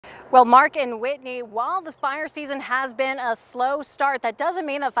Well, Mark and Whitney, while the fire season has been a slow start, that doesn't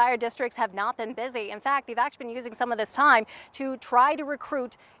mean that fire districts have not been busy. In fact, they've actually been using some of this time to try to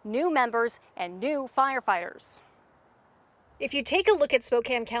recruit new members and new firefighters. If you take a look at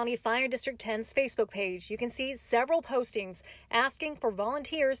Spokane County Fire District 10's Facebook page, you can see several postings asking for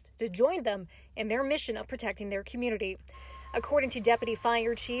volunteers to join them in their mission of protecting their community. According to Deputy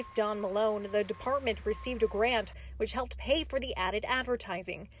Fire Chief Don Malone, the department received a grant which helped pay for the added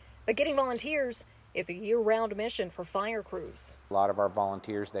advertising. But getting volunteers is a year-round mission for fire crews. A lot of our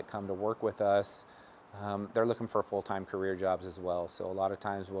volunteers that come to work with us, they're looking for full-time career jobs as well. So a lot of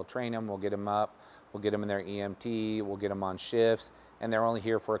times we'll train them, we'll get them up, we'll get them in their EMT, we'll get them on shifts, and they're only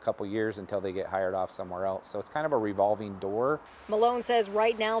here for a couple years until they get hired off somewhere else. So it's kind of a revolving door. Malone says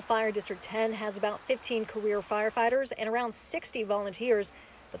right now Fire District 10 has about 15 career firefighters and around 60 volunteers,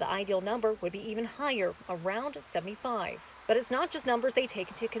 but the ideal number would be even higher, around 75. But it's not just numbers they take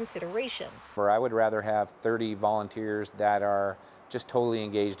into consideration. I would rather have 30 volunteers that are just totally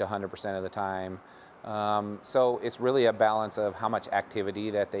engaged 100% of the time. So it's really a balance of how much activity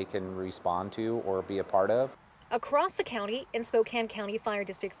that they can respond to or be a part of. Across the county, in Spokane County Fire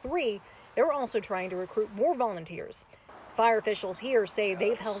District 3, they're also trying to recruit more volunteers. Fire officials here say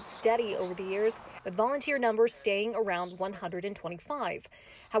they've held steady over the years, with volunteer numbers staying around 125.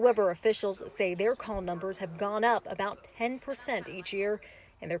 However, officials say their call numbers have gone up about 10% each year,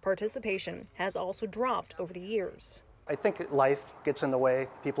 and their participation has also dropped over the years. I think life gets in the way.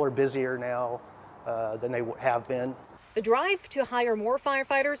 People are busier now than they have been. The drive to hire more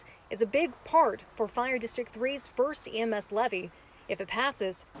firefighters is a big part for Fire District 3's first EMS levy. If it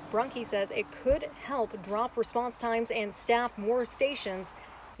passes, Brunke says it could help drop response times and staff more stations.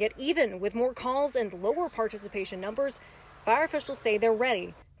 Yet even with more calls and lower participation numbers, fire officials say they're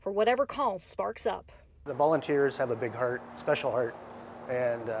ready for whatever call sparks up. The volunteers have a big heart, special heart,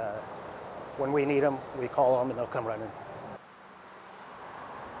 and when we need them, we call them and they'll come running.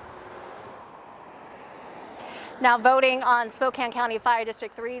 Now, voting on Spokane County Fire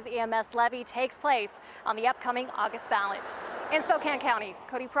District 3's EMS levy takes place on the upcoming August ballot. In Spokane County,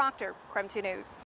 Cody Proctor, KREM 2 News.